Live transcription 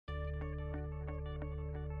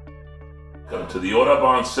Welcome to the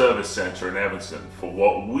Autobahn Service Center in Evanston for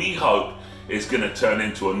what we hope is going to turn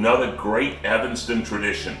into another great Evanston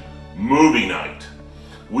tradition, movie night.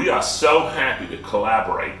 We are so happy to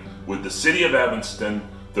collaborate with the City of Evanston,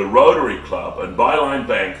 the Rotary Club, and Byline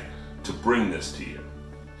Bank to bring this to you.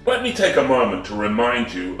 Let me take a moment to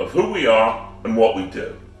remind you of who we are and what we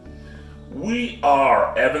do. We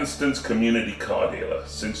are Evanston's community car dealer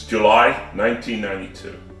since July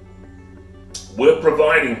 1992. We're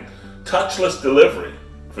providing touchless delivery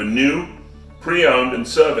for new, pre-owned and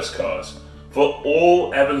service cars for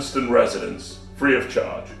all Evanston residents free of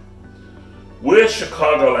charge. We're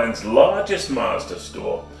Chicagoland's largest Mazda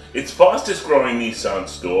store, its fastest growing Nissan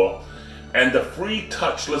store, and the free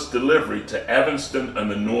touchless delivery to Evanston and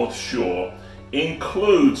the North Shore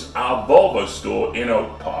includes our Volvo store in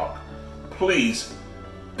Oak Park. Please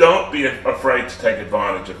don't be afraid to take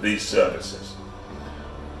advantage of these services.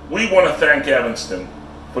 We want to thank Evanston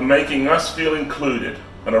for making us feel included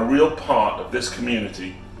and a real part of this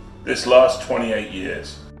community this last 28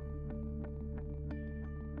 years.